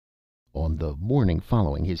On the morning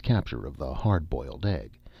following his capture of the hard-boiled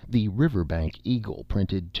egg, the Riverbank Eagle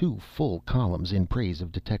printed 2 full columns in praise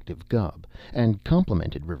of Detective Gubb, and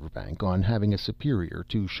complimented Riverbank on having a superior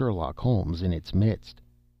to Sherlock Holmes in its midst.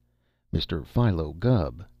 "Mr. Philo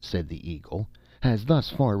Gubb," said the Eagle, "has thus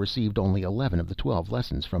far received only 11 of the 12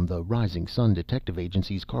 lessons from the Rising Sun Detective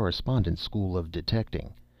Agency's Correspondence School of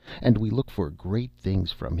Detecting, and we look for great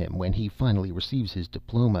things from him when he finally receives his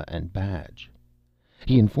diploma and badge.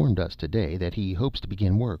 He informed us today that he hopes to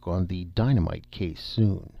begin work on the dynamite case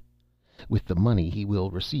soon. With the money he will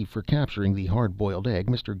receive for capturing the hard-boiled egg,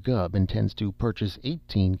 Mr. Gubb intends to purchase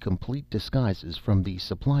 18 complete disguises from the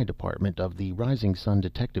supply department of the Rising Sun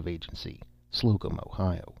Detective Agency, Slocum,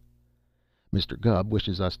 Ohio. Mr. Gubb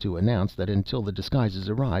wishes us to announce that until the disguises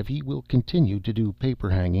arrive he will continue to do paper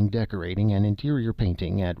hanging, decorating, and interior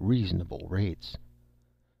painting at reasonable rates."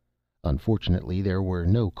 Unfortunately, there were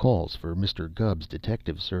no calls for Mr. Gubb's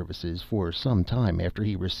detective services for some time after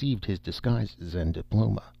he received his disguises and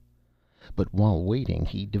diploma. But while waiting,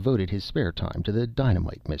 he devoted his spare time to the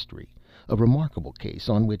dynamite mystery, a remarkable case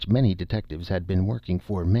on which many detectives had been working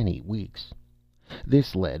for many weeks.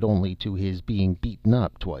 This led only to his being beaten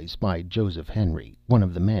up twice by Joseph Henry, one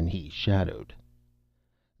of the men he shadowed.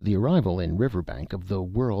 The arrival in Riverbank of the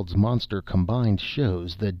world's monster combined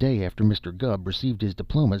shows the day after Mr. Gubb received his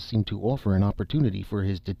diploma seemed to offer an opportunity for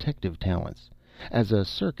his detective talents, as a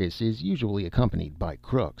circus is usually accompanied by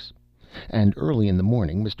crooks, and early in the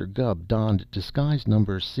morning Mr. Gubb donned disguise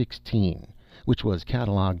number 16, which was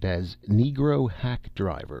catalogued as Negro Hack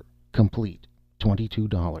Driver, complete,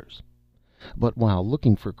 $22. But while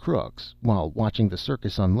looking for crooks, while watching the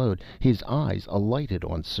circus unload, his eyes alighted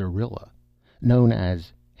on Syrilla, known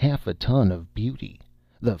as Half a Ton of Beauty,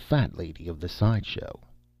 the fat lady of the sideshow.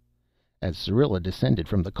 As Syrilla descended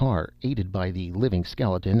from the car, aided by the living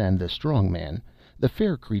skeleton and the strong man, the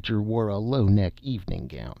fair creature wore a low-neck evening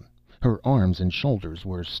gown. Her arms and shoulders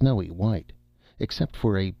were snowy white, except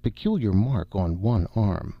for a peculiar mark on one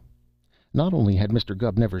arm. Not only had Mr.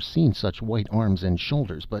 Gubb never seen such white arms and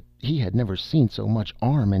shoulders, but he had never seen so much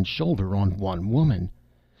arm and shoulder on one woman,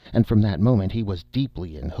 and from that moment he was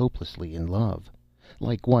deeply and hopelessly in love.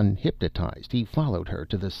 Like one hypnotized, he followed her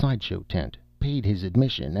to the sideshow tent, paid his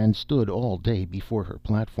admission, and stood all day before her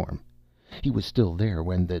platform. He was still there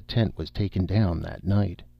when the tent was taken down that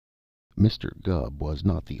night. Mr. Gubb was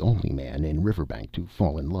not the only man in Riverbank to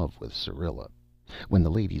fall in love with Syrilla. When the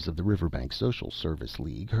ladies of the Riverbank Social Service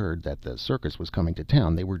League heard that the circus was coming to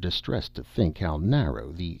town, they were distressed to think how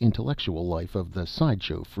narrow the intellectual life of the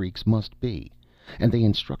sideshow freaks must be, and they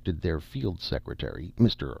instructed their field secretary,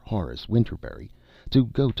 Mr. Horace Winterberry, to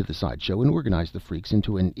go to the sideshow and organize the freaks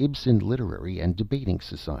into an Ibsen Literary and Debating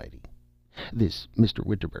Society. This Mr.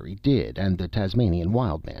 Winterberry did, and the Tasmanian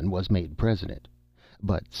Wild Man was made president.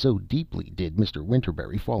 But so deeply did Mr.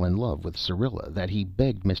 Winterberry fall in love with Syrilla that he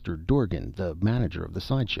begged Mr. Dorgan, the manager of the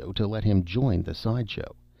sideshow, to let him join the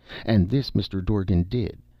sideshow, and this Mr. Dorgan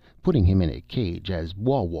did, putting him in a cage as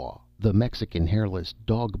Wawa, the Mexican hairless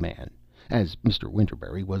dog man, as Mr.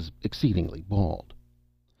 Winterberry was exceedingly bald.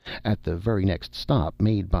 At the very next stop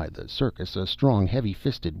made by the circus, a strong,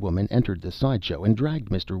 heavy-fisted woman entered the sideshow and dragged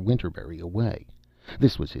Mr. Winterberry away.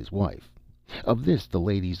 This was his wife. Of this the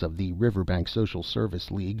ladies of the Riverbank Social Service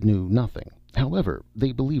League knew nothing. However,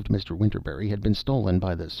 they believed Mr. Winterberry had been stolen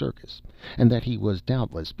by the circus, and that he was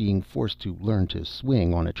doubtless being forced to learn to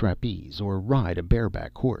swing on a trapeze or ride a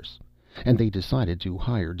bareback horse, and they decided to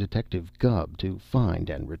hire Detective Gubb to find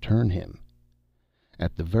and return him.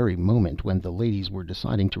 At the very moment when the ladies were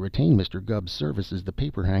deciding to retain Mr. Gubb's services, the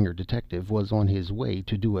paper-hanger detective was on his way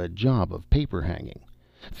to do a job of paper-hanging,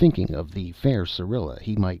 thinking of the fair Syrilla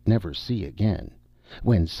he might never see again,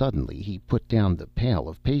 when suddenly he put down the pail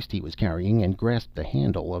of paste he was carrying and grasped the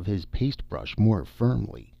handle of his paste-brush more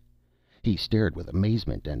firmly. He stared with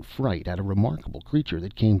amazement and fright at a remarkable creature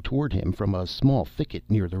that came toward him from a small thicket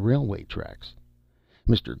near the railway tracks.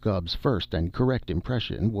 Mr. Gubb's first and correct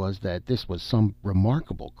impression was that this was some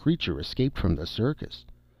remarkable creature escaped from the circus.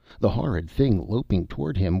 The horrid thing loping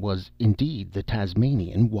toward him was indeed the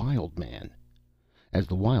Tasmanian Wild Man. As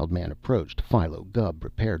the Wild Man approached, Philo Gubb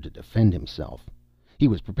prepared to defend himself. He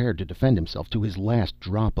was prepared to defend himself to his last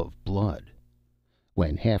drop of blood.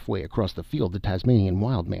 When halfway across the field, the Tasmanian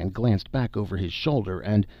Wild Man glanced back over his shoulder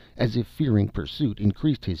and, as if fearing pursuit,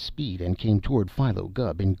 increased his speed and came toward Philo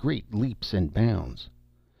Gubb in great leaps and bounds.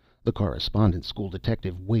 The Correspondence School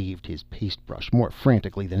detective waved his paste-brush more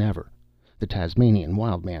frantically than ever. The Tasmanian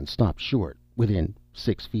Wild Man stopped short, within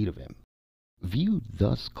 6 feet of him. Viewed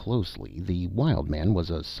thus closely, the Wild Man was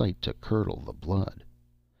a sight to curdle the blood.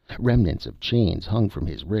 Remnants of chains hung from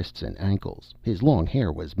his wrists and ankles. His long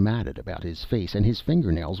hair was matted about his face, and his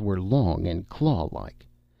fingernails were long and claw-like.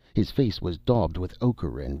 His face was daubed with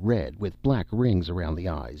ochre and red, with black rings around the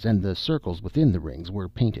eyes, and the circles within the rings were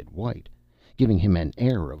painted white, giving him an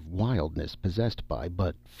air of wildness possessed by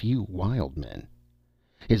but few wild men.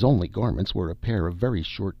 His only garments were a pair of very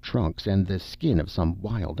short trunks and the skin of some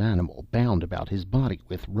wild animal, bound about his body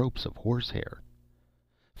with ropes of horsehair.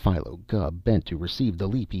 Philo Gubb bent to receive the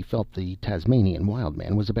leap he felt the Tasmanian Wild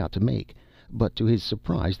Man was about to make, but to his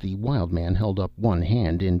surprise the Wild Man held up one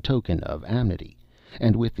hand in token of amity,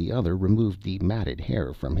 and with the other removed the matted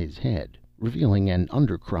hair from his head, revealing an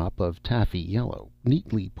undercrop of taffy yellow,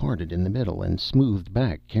 neatly parted in the middle and smoothed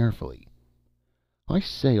back carefully. "I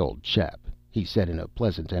say, old chap," he said in a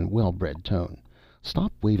pleasant and well-bred tone,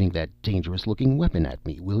 "stop waving that dangerous-looking weapon at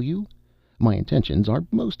me, will you? My intentions are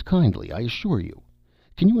most kindly, I assure you.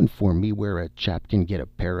 Can you inform me where a chap can get a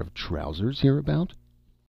pair of trousers hereabout?"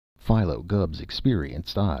 Philo Gubb's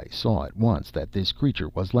experienced eye saw at once that this creature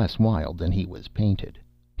was less wild than he was painted.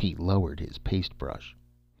 He lowered his paste-brush.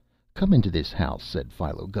 "Come into this house," said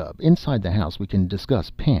Philo Gubb. "Inside the house we can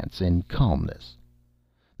discuss pants in calmness."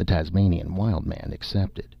 The Tasmanian Wild Man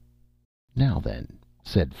accepted. "Now then,"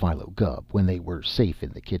 said Philo Gubb, when they were safe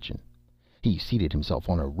in the kitchen. He seated himself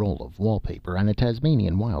on a roll of wallpaper, and the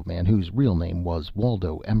Tasmanian Wild Man, whose real name was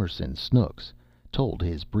Waldo Emerson Snooks, told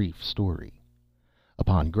his brief story.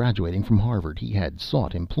 Upon graduating from Harvard, he had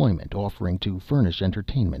sought employment, offering to furnish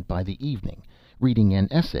entertainment by the evening, reading an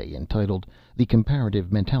essay entitled "The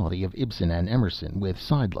Comparative Mentality of Ibsen and Emerson, with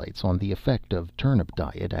Sidelights on the Effect of Turnip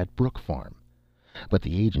Diet at Brook Farm." But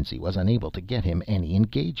the agency was unable to get him any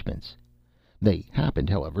engagements. They happened,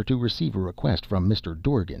 however, to receive a request from Mr.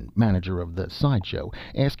 Dorgan, manager of the side show,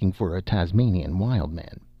 asking for a Tasmanian Wild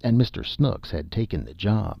Man, and Mr. Snooks had taken the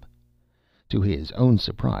job. To his own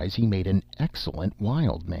surprise, he made an excellent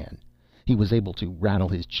wild man. He was able to rattle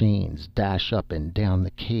his chains, dash up and down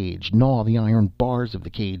the cage, gnaw the iron bars of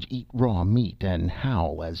the cage, eat raw meat, and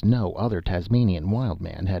howl as no other Tasmanian Wild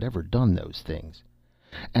Man had ever done those things.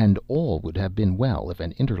 And all would have been well if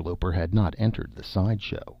an interloper had not entered the side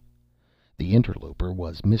show. The interloper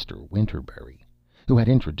was Mr. Winterberry, who had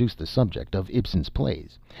introduced the subject of Ibsen's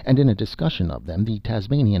plays, and in a discussion of them the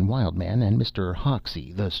Tasmanian Wild Man and Mr.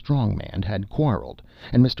 Hoxie, the strong man, had quarreled,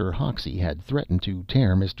 and Mr. Hoxie had threatened to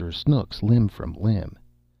tear Mr. Snooks limb from limb.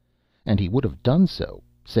 "And he would have done so,"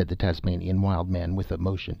 said the Tasmanian Wild Man with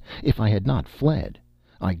emotion, "if I had not fled.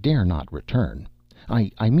 I dare not return.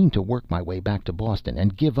 I mean to work my way back to Boston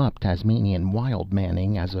and give up Tasmanian Wild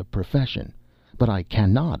Manning as a profession, but I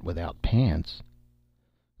cannot without pants."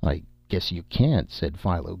 "I guess you can't," said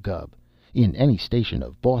Philo Gubb. "In any station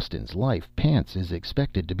of Boston's life, pants is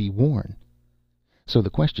expected to be worn." "So the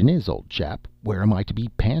question is, old chap, where am I to be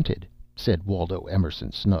panted?" said Waldo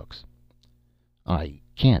Emerson Snooks. "I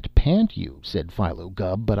can't pant you," said Philo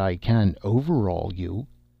Gubb, "but I can overall you."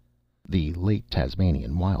 The late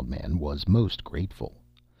Tasmanian Wild Man was most grateful.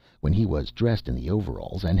 When he was dressed in the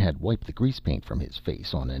overalls, and had wiped the grease paint from his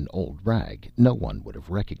face on an old rag, no one would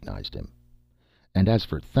have recognized him. "And as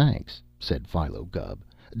for thanks," said Philo Gubb,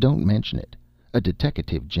 "don't mention it. A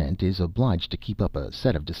deteckative gent is obliged to keep up a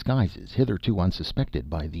set of disguises hitherto unsuspected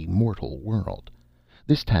by the mortal world.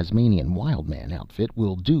 This Tasmanian Wild Man outfit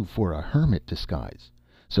will do for a hermit disguise,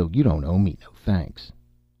 so you don't owe me no thanks."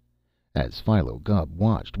 As Philo Gubb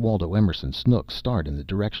watched Waldo Emerson Snooks start in the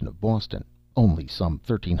direction of Boston, only some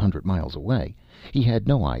 1,300 miles away, he had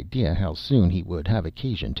no idea how soon he would have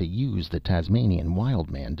occasion to use the Tasmanian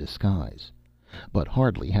Wild Man disguise. But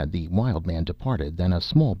hardly had the Wild Man departed than a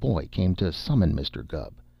small boy came to summon Mr.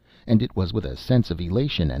 Gubb, and it was with a sense of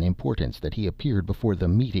elation and importance that he appeared before the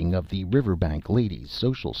meeting of the Riverbank Ladies'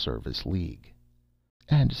 Social Service League.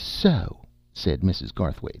 "And so," said Mrs.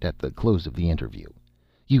 Garthwaite at the close of the interview,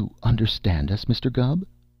 "you understand us, Mr. Gubb?"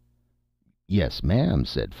 "Yes, ma'am,"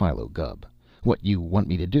 said Philo Gubb. "What you want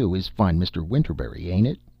me to do is find Mr. Winterberry, ain't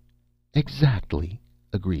it?" "Exactly,"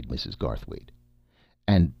 agreed Mrs. Garthwaite.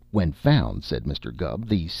 "And when found," said Mr. Gubb,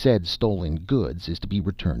 "the said stolen goods is to be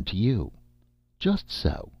returned to you." "Just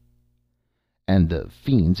so." "And the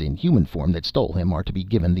fiends in human form that stole him are to be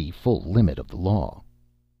given the full limit of the law."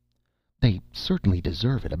 "They certainly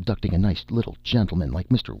deserve it, abducting a nice little gentleman like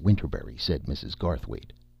Mr. Winterberry," said Mrs.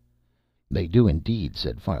 Garthwaite. "They do indeed,"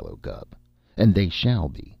 said Philo Gubb. "And they shall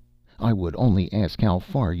be. I would only ask how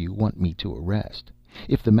far you want me to arrest.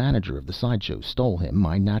 If the manager of the side show stole him,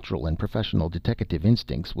 my natural and professional deteckative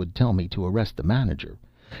instincts would tell me to arrest the manager,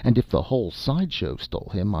 and if the whole side show stole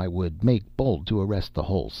him, I would make bold to arrest the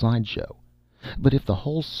whole side show. But if the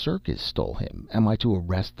whole circus stole him, am I to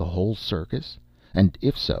arrest the whole circus? And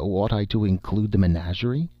if so, ought I to include the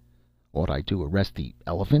menagerie? Ought I to arrest the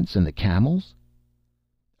elephants and the camels?"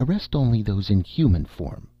 "Arrest only those in human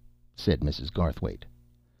form," said Mrs. Garthwaite.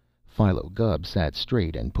 Philo Gubb sat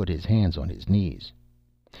straight and put his hands on his knees.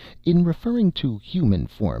 "In referring to human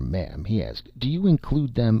form, ma'am," he asked, "do you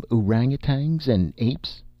include them orangutangs and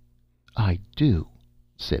apes?" "I do,"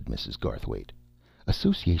 said Mrs. Garthwaite.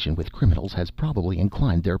 "Association with criminals has probably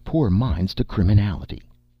inclined their poor minds to criminality."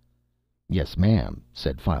 "Yes, ma'am,"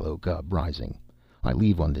 said Philo Gubb, rising. "I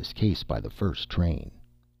leave on this case by the first train."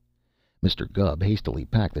 Mr. Gubb hastily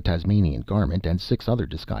packed the Tasmanian Garment and 6 other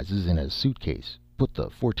disguises in a suitcase, put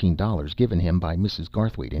the $14 given him by Mrs.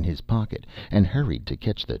 Garthwaite in his pocket, and hurried to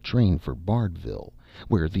catch the train for Bardville,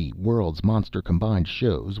 where the World's Monster Combined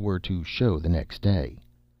Shows were to show the next day.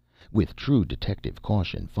 With true detective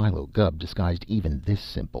caution, Philo Gubb disguised even this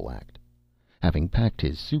simple act. Having packed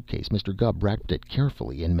his suitcase, Mr. Gubb wrapped it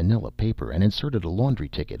carefully in manila paper and inserted a laundry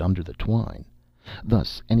ticket under the twine.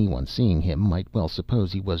 Thus anyone seeing him might well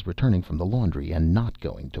suppose he was returning from the laundry and not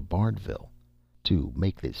going to Bardville. To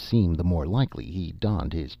make this seem the more likely, he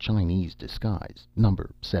donned his Chinese disguise,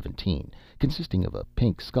 number 17, consisting of a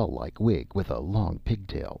pink skull-like wig with a long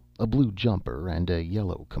pigtail, a blue jumper, and a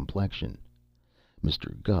yellow complexion.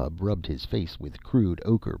 Mr. Gubb rubbed his face with crude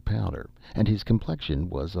ochre powder, and his complexion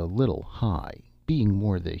was a little high, being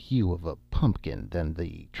more the hue of a pumpkin than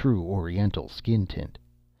the true Oriental skin tint.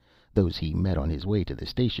 Those he met on his way to the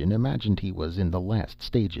station imagined he was in the last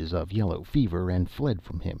stages of yellow fever and fled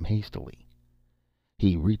from him hastily.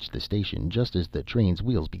 He reached the station just as the train's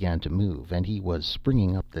wheels began to move, and he was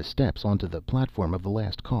springing up the steps onto the platform of the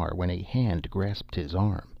last car when a hand grasped his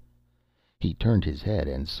arm. He turned his head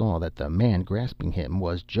and saw that the man grasping him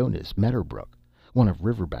was Jonas Medderbrook, one of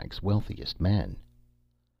Riverbank's wealthiest men.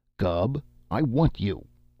 "Gubb, I want you!"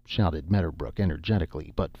 shouted Medderbrook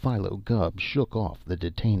energetically, but Philo Gubb shook off the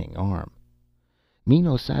detaining arm. "Me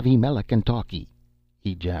no savvy Melican talkie,"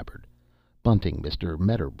 he jabbered, bunting Mr.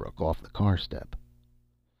 Medderbrook off the car step.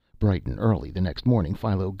 Bright and early the next morning,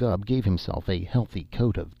 Philo Gubb gave himself a healthy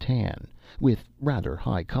coat of tan, with rather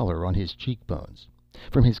high color on his cheekbones.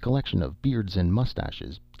 From his collection of beards and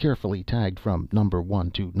mustaches, carefully tagged from number 1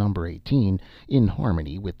 to number 18, in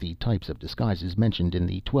harmony with the types of disguises mentioned in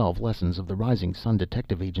the 12 lessons of the Rising Sun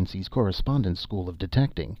Detective Agency's Correspondence School of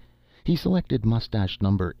Detecting, he selected mustache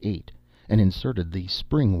number 8 and inserted the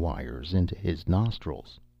spring wires into his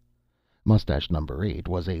nostrils. Mustache number 8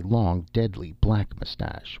 was a long, deadly black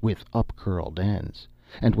mustache, with up-curled ends,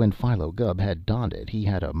 and when Philo Gubb had donned it, he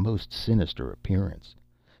had a most sinister appearance,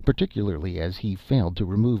 particularly as he failed to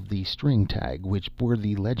remove the string tag which bore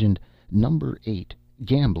the legend "Number 8,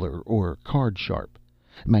 Gambler or Card Sharp,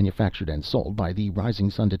 manufactured and sold by the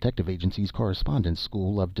Rising Sun Detective Agency's Correspondence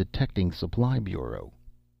School of Detecting Supply Bureau."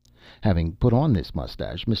 Having put on this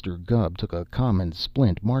mustache, Mr. Gubb took a common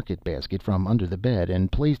splint market basket from under the bed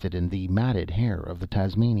and placed it in the matted hair of the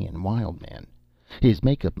Tasmanian Wild Man. His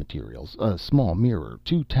makeup materials, a small mirror,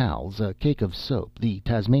 2 towels, a cake of soap, the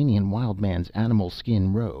Tasmanian Wild Man's animal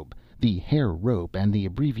skin robe, the hair rope, and the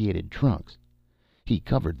abbreviated trunks. He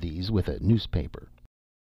covered these with a newspaper.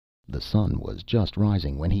 The sun was just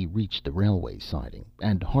rising when he reached the railway siding,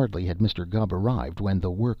 and hardly had Mr. Gubb arrived when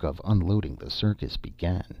the work of unloading the circus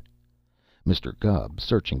began. Mr. Gubb,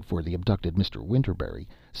 searching for the abducted Mr. Winterberry,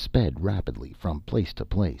 sped rapidly from place to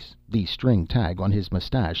place, the string tag on his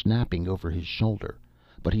mustache napping over his shoulder,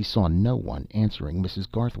 but he saw no one answering Mrs.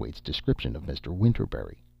 Garthwaite's description of Mr.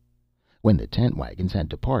 Winterberry. When the tent wagons had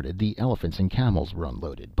departed, the elephants and camels were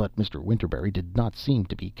unloaded, but Mr. Winterberry did not seem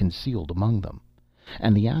to be concealed among them,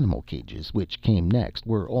 and the animal cages, which came next,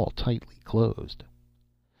 were all tightly closed.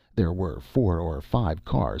 There were 4 or 5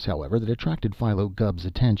 cars, however, that attracted Philo Gubb's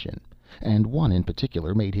attention, and one in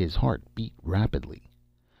particular made his heart beat rapidly.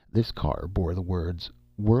 This car bore the words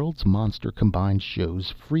 "World's Monster Combined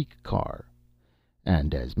Shows Freak Car,"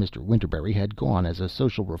 and as Mr. Winterberry had gone as a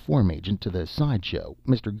social reform agent to the sideshow,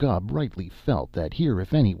 Mr. Gubb rightly felt that here,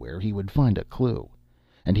 if anywhere, he would find a clue,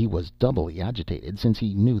 and he was doubly agitated since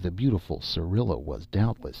he knew the beautiful Syrilla was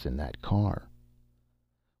doubtless in that car.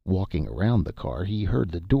 Walking around the car, he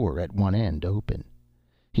heard the door at one end open.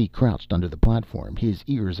 He crouched under the platform, his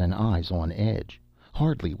ears and eyes on edge.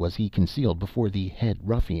 Hardly was he concealed before the head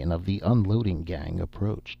ruffian of the unloading gang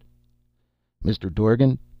approached. "Mr.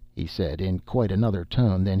 Dorgan," he said, in quite another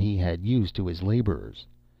tone than he had used to his laborers,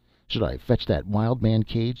 "should I fetch that wild man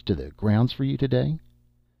cage to the grounds for you today?"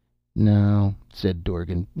 "No," said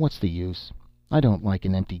Dorgan. "What's the use? I don't like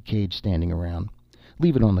an empty cage standing around.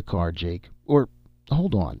 Leave it on the car, Jake. Or,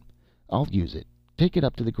 hold on, I'll use it. Take it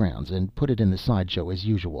up to the grounds and put it in the sideshow as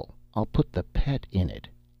usual. I'll put the pet in it."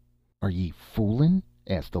 "Are ye foolin'?"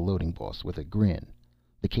 asked the loading boss with a grin.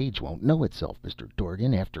 "The cage won't know itself, Mr.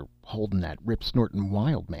 Dorgan, after holdin' that rip-snortin'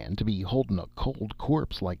 wild man, to be holdin' a cold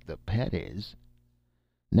corpse like the Pet is."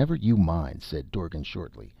 "Never you mind," said Dorgan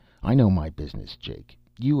shortly. "I know my business, Jake.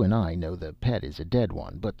 You and I know the Pet is a dead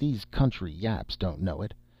one, but these country yaps don't know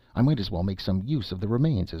it. I might as well make some use of the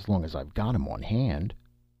remains as long as I've got 'em on hand."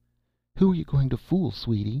 "Who are you going to fool,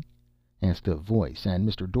 sweetie?" asked a voice, and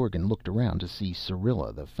Mr. Dorgan looked around to see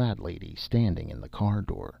Syrilla, the fat lady, standing in the car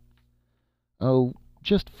door. "Oh,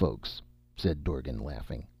 just folks," said Dorgan,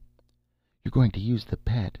 laughing. "You're going to use the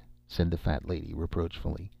Pet," said the fat lady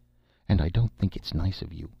reproachfully. "And I don't think it's nice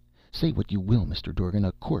of you. Say what you will, Mr. Dorgan,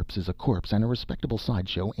 a corpse is a corpse, and a respectable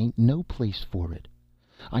sideshow ain't no place for it.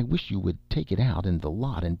 I wish you would take it out in the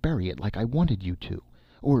lot and bury it like I wanted you to,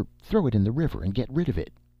 or throw it in the river and get rid of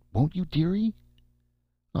it. Won't you, dearie?"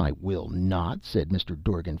 "I will not," said Mr.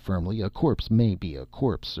 Dorgan firmly. "A corpse may be a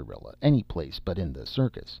corpse, Syrilla, any place but in the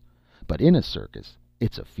circus. But in a circus,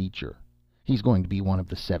 it's a feature. He's going to be one of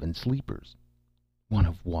the seven sleepers." "One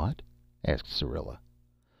of what?" asked Syrilla.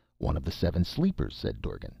 "One of the seven sleepers," said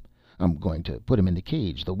Dorgan. "I'm going to put him in the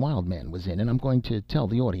cage the wild man was in, and I'm going to tell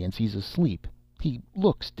the audience he's asleep. He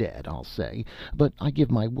looks dead, I'll say, but I give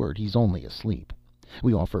my word he's only asleep.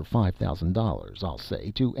 We offer $5,000, I'll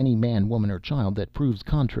say, to any man, woman, or child that proves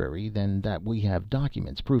contrary, then that we have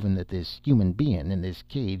documents proving that this human being in this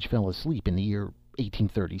cage fell asleep in the year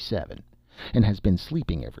 1837, and has been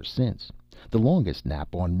sleeping ever since. The longest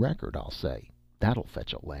nap on record, I'll say. That'll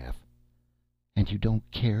fetch a laugh." "And you don't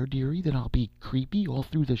care, dearie, that I'll be creepy all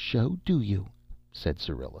through the show, do you?" said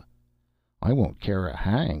Syrilla. "I won't care a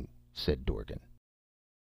hang," said Dorgan.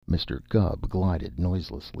 Mr. Gubb glided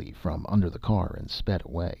noiselessly from under the car and sped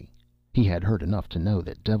away. He had heard enough to know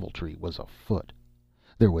that deviltry was afoot.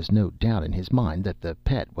 There was no doubt in his mind that the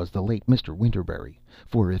Pet was the late Mr. Winterberry,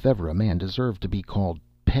 for if ever a man deserved to be called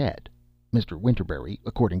Pet, Mr. Winterberry,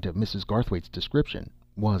 according to Mrs. Garthwaite's description,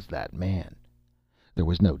 was that man. There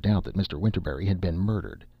was no doubt that Mr. Winterberry had been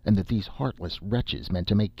murdered, and that these heartless wretches meant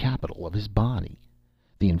to make capital of his body.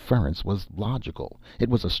 The inference was logical, it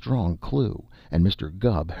was a strong clue, and Mr.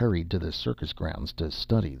 Gubb hurried to the circus grounds to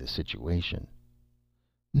study the situation.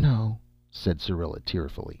 "No," said Syrilla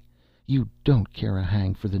tearfully, "you don't care a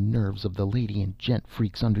hang for the nerves of the lady and gent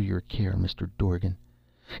freaks under your care, Mr. Dorgan.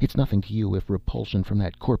 It's nothing to you if repulsion from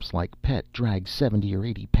that corpse-like Pet drags 70 or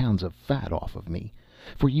 80 pounds of fat off of me,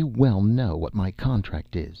 for you well know what my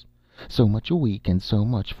contract is. So much a week, and so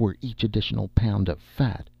much for each additional pound of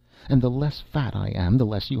fat. And the less fat I am, the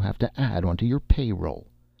less you have to add onto your payroll.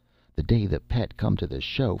 The day the Pet come to the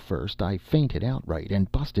show first, I fainted outright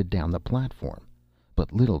and busted down the platform.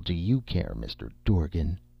 But little do you care, Mr.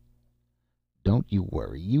 Dorgan." "Don't you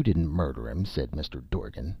worry. You didn't murder him," said Mr.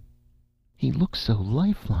 Dorgan. "He looks so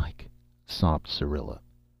lifelike," sobbed Syrilla.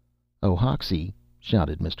 "Oh, Hoxie!"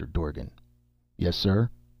 shouted Mr. Dorgan. "Yes,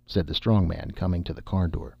 sir," said the strong man, coming to the car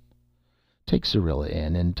door. "Take Syrilla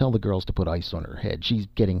in and tell the girls to put ice on her head. She's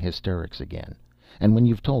getting hysterics again. And when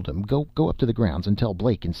you've told them, go up to the grounds and tell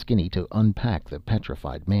Blake and Skinny to unpack the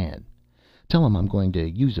petrified man. Tell him I'm going to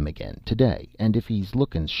use him again today, and if he's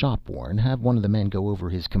looking shop-worn, have one of the men go over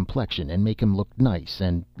his complexion and make him look nice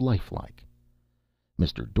and lifelike."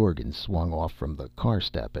 Mr. Dorgan swung off from the car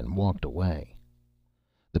step and walked away.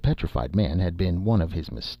 The petrified man had been one of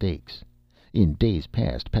his mistakes. In days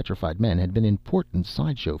past, petrified men had been important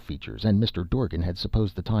sideshow features, and Mr. Dorgan had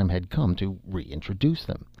supposed the time had come to reintroduce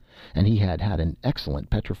them, and he had had an excellent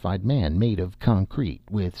petrified man made of concrete,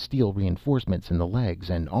 with steel reinforcements in the legs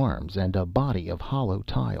and arms, and a body of hollow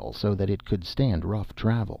tile so that it could stand rough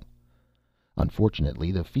travel.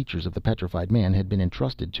 Unfortunately, the features of the petrified man had been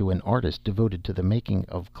entrusted to an artist devoted to the making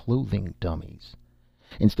of clothing dummies.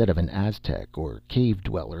 Instead of an Aztec or cave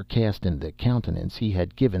dweller cast in the countenance, he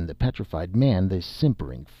had given the petrified man the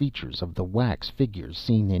simpering features of the wax figures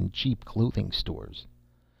seen in cheap clothing stores.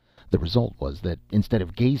 The result was that, instead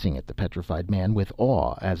of gazing at the petrified man with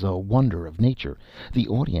awe as a wonder of nature, the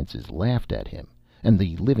audiences laughed at him, and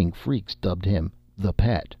the living freaks dubbed him the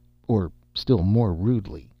Pet, or, still more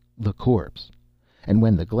rudely, the Corpse. And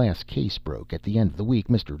when the glass case broke at the end of the week,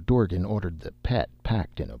 Mr. Dorgan ordered the Pet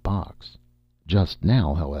packed in a box. Just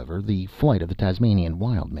now, however, the flight of the Tasmanian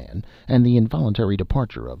Wild Man, and the involuntary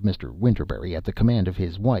departure of Mr. Winterberry at the command of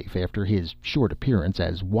his wife after his short appearance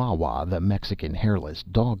as Wawa, the Mexican hairless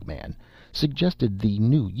dog man, suggested the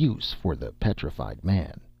new use for the petrified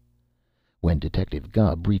man. When Detective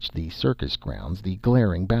Gubb reached the circus grounds, the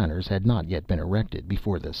glaring banners had not yet been erected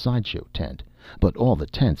before the sideshow tent, but all the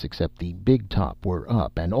tents except the big top were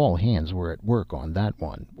up, and all hands were at work on that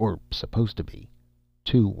one, or supposed to be.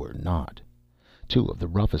 Two were not. Two of the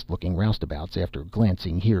roughest-looking roustabouts, after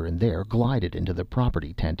glancing here and there, glided into the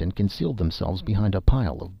property tent and concealed themselves behind a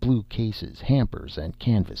pile of blue cases, hampers, and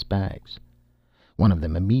canvas bags. One of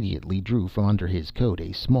them immediately drew from under his coat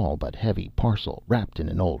a small but heavy parcel wrapped in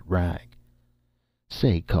an old rag.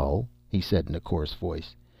 "Say, Cull," he said in a coarse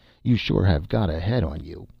voice, "you sure have got a head on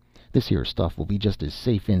you. This here stuff will be just as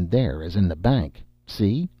safe in there as in the bank.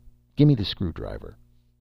 See? Gimme the screwdriver."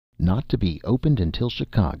 "Not to be opened until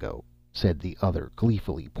Chicago," said the other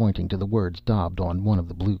gleefully, pointing to the words daubed on one of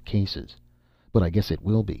the blue cases. "But I guess it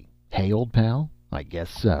will be. Hey, old pal? I guess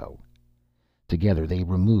so." Together they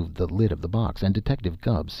removed the lid of the box, and Detective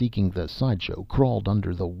Gubb, seeking the sideshow, crawled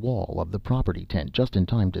under the wall of the property tent just in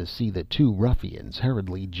time to see the two ruffians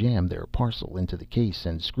hurriedly jam their parcel into the case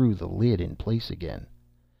and screw the lid in place again.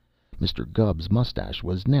 Mr. Gubb's mustache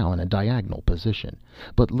was now in a diagonal position,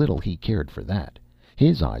 but little he cared for that.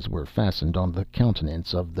 His eyes were fastened on the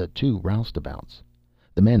countenance of the two roustabouts.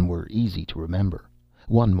 The men were easy to remember.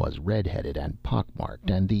 One was red-headed and pock-marked,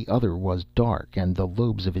 and the other was dark, and the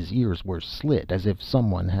lobes of his ears were slit, as if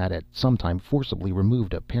someone had at some time forcibly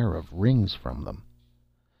removed a pair of rings from them.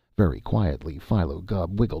 Very quietly Philo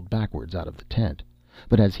Gubb wiggled backwards out of the tent,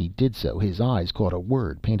 but as he did so his eyes caught a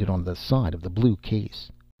word painted on the side of the blue case.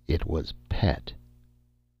 It was Pet.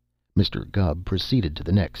 Mr. Gubb proceeded to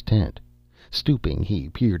the next tent. Stooping, he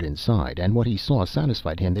peered inside, and what he saw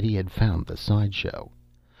satisfied him that he had found the sideshow.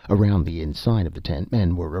 Around the inside of the tent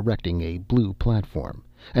men were erecting a blue platform,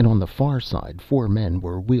 and on the far side 4 men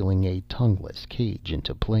were wheeling a tongueless cage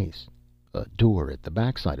into place. A door at the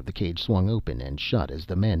back side of the cage swung open and shut as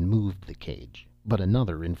the men moved the cage, but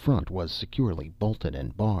another in front was securely bolted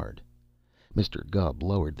and barred. Mr. Gubb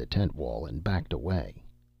lowered the tent wall and backed away.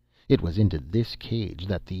 It was into this cage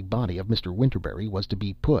that the body of Mr. Winterberry was to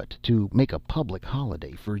be put, to make a public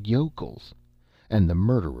holiday for yokels. And the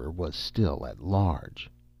murderer was still at large.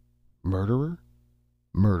 Murderer?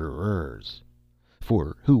 Murderers.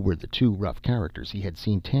 For who were the 2 rough characters he had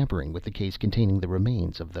seen tampering with the case containing the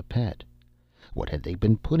remains of the Pet? What had they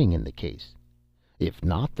been putting in the case? If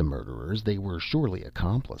not the murderers, they were surely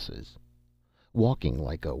accomplices. Walking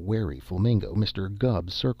like a wary flamingo, Mr. Gubb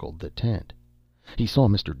circled the tent. He saw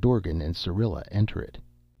Mr. Dorgan and Syrilla enter it,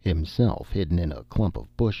 himself hidden in a clump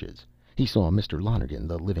of bushes. He saw Mr. Lonergan,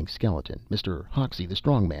 the living skeleton, Mr. Hoxie, the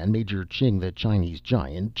strong man, Major Ching, the Chinese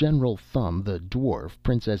giant, General Thumb, the dwarf,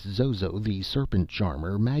 Princess Zozo, the serpent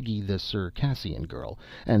charmer, Maggie, the Circassian girl,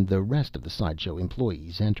 and the rest of the sideshow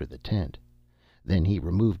employees enter the tent. Then he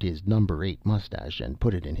removed his number 8 mustache and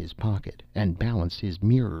put it in his pocket, and balanced his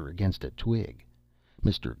mirror against a twig.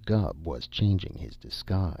 Mr. Gubb was changing his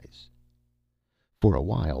disguise. For a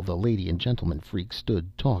while the lady and gentleman freak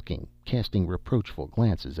stood talking, casting reproachful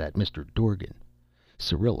glances at Mr. Dorgan.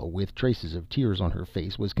 Syrilla, with traces of tears on her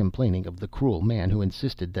face, was complaining of the cruel man who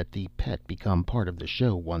insisted that the Pet become part of the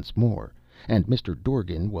show once more, and Mr.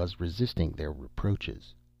 Dorgan was resisting their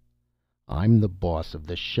reproaches. "I'm the boss of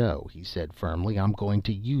the show," he said firmly. "I'm going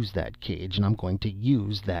to use that cage, and I'm going to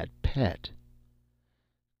use that Pet."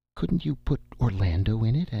 "Couldn't you put Orlando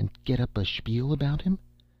in it, and get up a spiel about him?"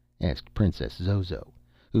 asked Princess Zozo,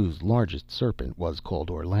 whose largest serpent was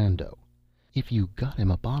called Orlando. "If you got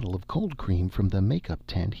him a bottle of cold cream from the make-up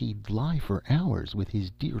tent, he'd lie for hours with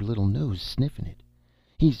his dear little nose sniffing it.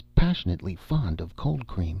 He's passionately fond of cold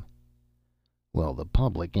cream." "Well, the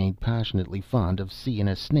public ain't passionately fond of seeing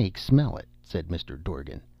a snake smell it," said Mr.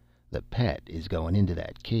 Dorgan. "The Pet is going into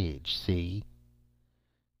that cage, see?"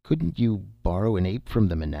 "Couldn't you borrow an ape from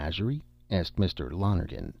the menagerie?" asked Mr.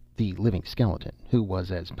 Lonergan, the living skeleton, who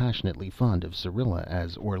was as passionately fond of Syrilla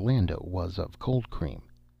as Orlando was of cold cream,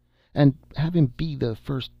 "and have him be the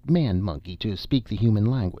first man monkey to speak the human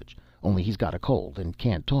language, only he's got a cold and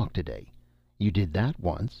can't talk today. You did that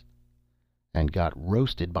once." "And got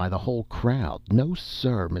roasted by the whole crowd. No,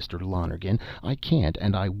 sir, Mr. Lonergan, I can't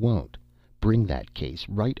and I won't. Bring that case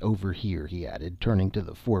right over here," he added, turning to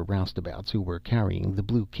the 4 roustabouts who were carrying the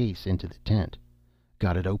blue case into the tent.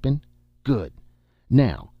 "Got it open? Good.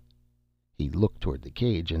 Now—" He looked toward the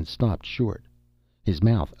cage and stopped short, his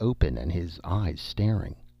mouth open and his eyes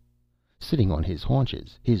staring. Sitting on his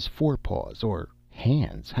haunches, his forepaws, or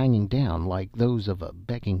hands, hanging down like those of a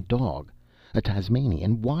begging dog, a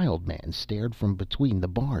Tasmanian wild man stared from between the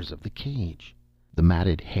bars of the cage. The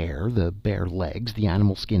matted hair, the bare legs, the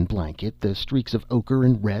animal skin blanket, the streaks of ochre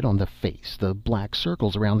and red on the face, the black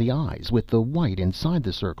circles around the eyes with the white inside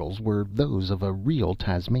the circles, were those of a real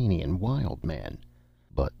Tasmanian wild man.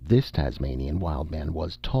 But this Tasmanian wild man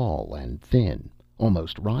was tall and thin,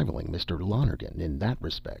 almost rivaling Mr. Lonergan in that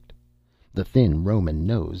respect. The thin Roman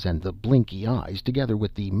nose and the blinky eyes, together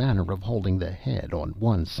with the manner of holding the head on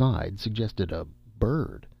one side, suggested a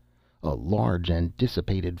bird. A large and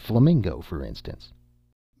dissipated flamingo, for instance.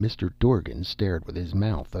 Mr. Dorgan stared with his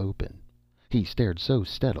mouth open. He stared so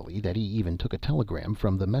steadily that he even took a telegram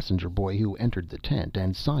from the messenger boy who entered the tent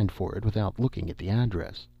and signed for it without looking at the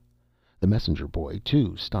address. The messenger boy,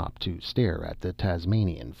 too, stopped to stare at the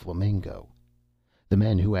Tasmanian flamingo. The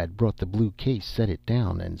men who had brought the blue case set it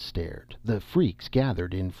down and stared. The freaks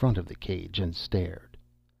gathered in front of the cage and stared.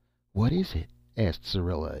 "What is it?" asked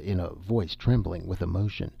Syrilla in a voice trembling with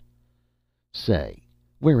emotion. "Say,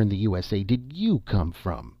 where in the USA did you come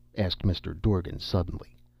from?" asked Mr. Dorgan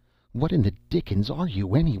suddenly. "What in the dickens are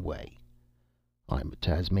you, anyway?" "I'm a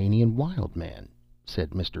Tasmanian wild man,"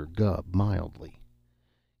 said Mr. Gubb mildly.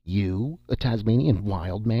 "You a Tasmanian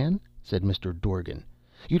wild man?" said Mr. Dorgan.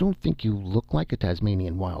 "You don't think you look like a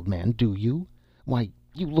Tasmanian wild man, do you? Why,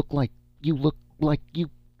 you look like you look.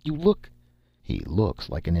 "He looks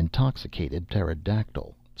like an intoxicated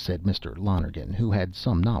pterodactyl," said Mr. Lonergan, who had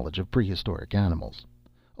some knowledge of prehistoric animals.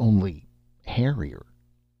 "Only hairier."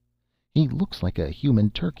 "He looks like a human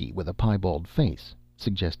turkey with a piebald face,"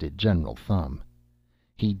 suggested General Thumb.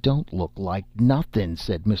 "He don't look like nothin',"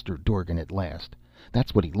 said Mr. Dorgan at last.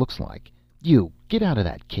 "That's what he looks like. You get out of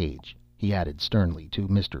that cage," he added sternly to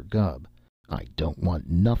Mr. Gubb. "I don't want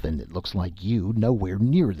nothin' that looks like you nowhere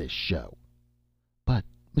near this show." "But,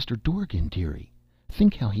 Mr. Dorgan, dearie,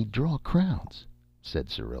 think how he'd draw crowds," said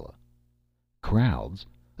Syrilla. "Crowds?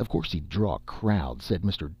 Of course he'd draw crowds," said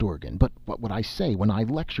Mr. Dorgan. "But what would I say when I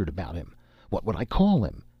lectured about him? What would I call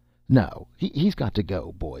him? No, he's got to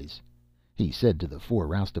go, boys," he said to the four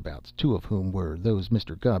roustabouts, two of whom were those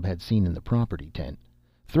Mr. Gubb had seen in the property tent.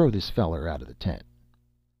 "Throw this feller out of the tent."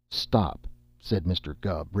 "Stop," said Mr.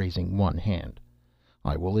 Gubb, raising one hand.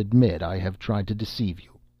 "I will admit I have tried to deceive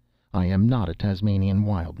you. I am not a Tasmanian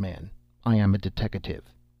wild man. I am a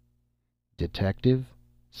deteckative." "Detective?"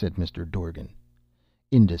 said Mr. Dorgan.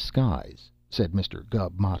 "In disguise," said Mr.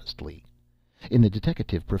 Gubb modestly. "In the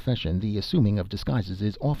deteckative profession the assuming of disguises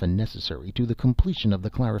is often necessary to the completion of the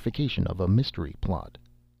clarification of a mystery plot."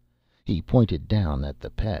 He pointed down at the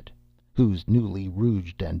pet, whose newly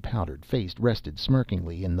rouged and powdered face rested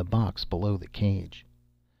smirkingly in the box below the cage.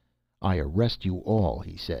 "I arrest you all,"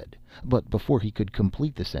 he said, but before he could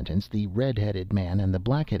complete the sentence the red-headed man and the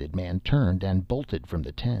black-headed man turned and bolted from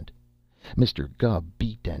the tent. Mr. Gubb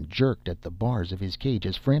beat and jerked at the bars of his cage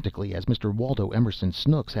as frantically as Mr. Waldo Emerson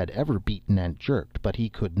Snooks had ever beaten and jerked, but he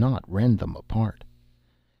could not rend them apart.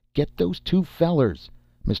 "Get those two fellers!"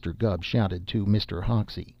 Mr. Gubb shouted to Mr.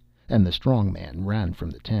 Hoxie, and the strong man ran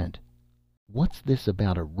from the tent. "What's this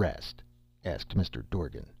about arrest?" asked Mr.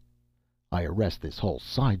 Dorgan. "I arrest this whole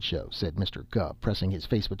sideshow," said Mr. Gubb, pressing his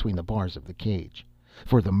face between the bars of the cage,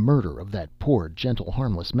 "for the murder of that poor, gentle,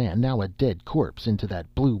 harmless man, now a dead corpse, into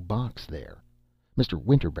that blue box there. Mr.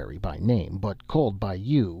 Winterberry by name, but called by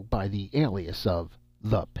you by the alias of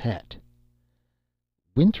the Pet."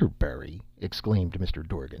 "Winterberry!" exclaimed Mr.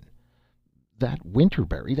 Dorgan. "That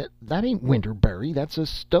Winterberry? That ain't Winterberry. That's a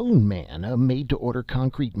stone man, a made-to-order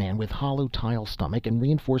concrete man with hollow tile stomach and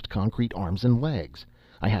reinforced concrete arms and legs.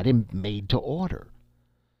 I had him made to order."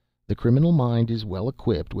 "The criminal mind is well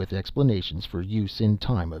equipped with explanations for use in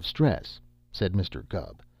time of stress," said Mr.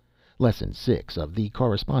 Gubb. "Lesson 6 of the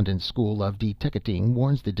Correspondence School of Deteckating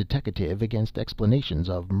warns the deteckative against explanations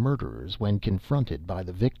of murderers when confronted by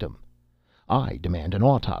the victim. I demand an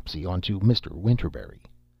autopsy onto Mr. Winterberry."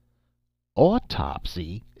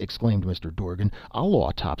 "Autopsy!" exclaimed Mr. Dorgan. "I'll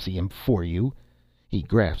autopsy him for you." He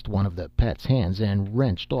grasped one of the Pet's hands and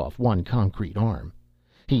wrenched off one concrete arm.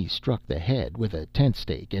 He struck the head with a tent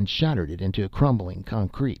stake and shattered it into crumbling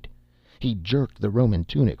concrete. He jerked the Roman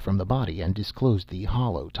tunic from the body and disclosed the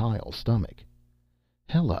hollow tile stomach.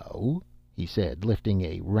 "Hello," he said, lifting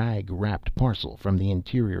a rag-wrapped parcel from the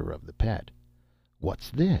interior of the Pet. "What's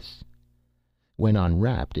this?" When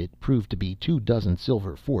unwrapped, it proved to be 24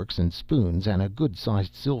 silver forks and spoons and a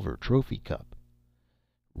good-sized silver trophy cup.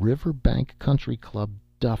 "Riverbank Country Club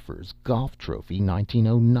Duffers Golf Trophy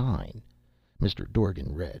 1909," Mr.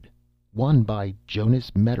 Dorgan read. "Won by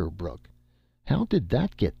Jonas Medderbrook. How did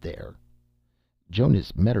that get there?"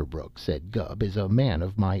 "Jonas Medderbrook," said Gubb, "is a man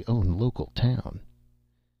of my own local town."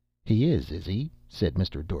 "He is he?" said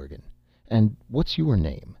Mr. Dorgan. "And what's your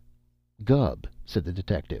name?" "Gubb," said the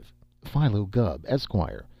detective. "Philo Gubb,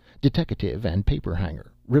 Esquire, deteckative and paper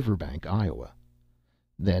hanger, Riverbank, Iowa."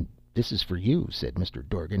 "Then this is for you," said Mr.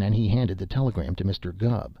 Dorgan, and he handed the telegram to Mr.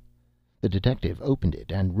 Gubb. The detective opened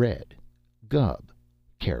it and read: "Gubb,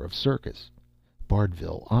 care of Circus,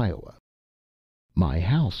 Bardville, Iowa. My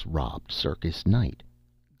house robbed circus night.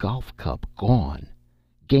 Golf cup gone.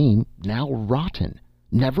 Game now rotten.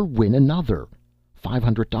 Never win another.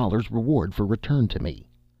 $500 reward for return to me.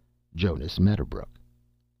 Jonas Medderbrook.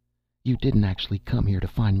 "You didn't actually come here to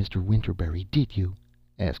find Mr. Winterberry, did you?"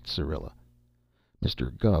 asked Syrilla.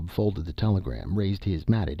 Mr. Gubb folded the telegram, raised his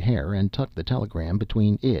matted hair, and tucked the telegram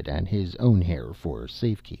between it and his own hair for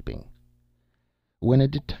safekeeping. "When a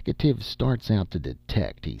deteckative starts out to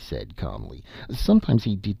detect," he said calmly, "sometimes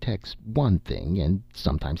he detects one thing and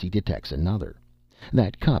sometimes he detects another.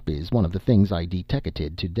 That cup is one of the things I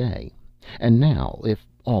deteckated today. And now, if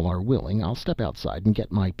all are willing, I'll step outside and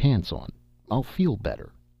get my pants on. I'll feel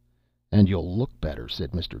better." "And you'll look better,"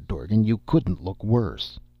 said Mr. Dorgan. "You couldn't look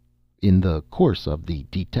worse." "In the course of the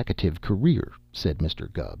deteckative career," said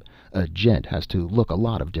Mr. Gubb, "a gent has to look a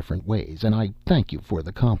lot of different ways, and I thank you for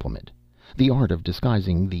the compliment. The art of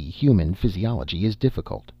disguising the human physiology is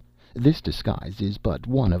difficult. This disguise is but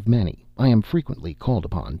one of many I am frequently called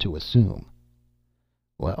upon to assume."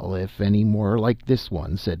 "Well, if any more are like this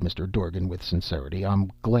one," said Mr. Dorgan with sincerity,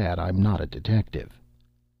 "I'm glad I'm not a detective."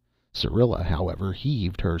 Syrilla, however,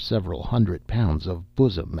 heaved her several hundred pounds of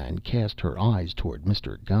bosom and cast her eyes toward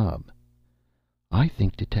Mr. Gubb. "I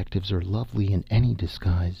think detectives are lovely in any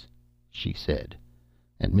disguise," she said,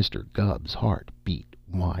 and Mr. Gubb's heart beat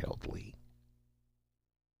wildly.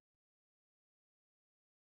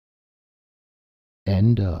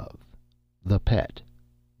 End of The Pet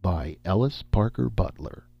by Ellis Parker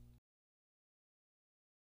Butler.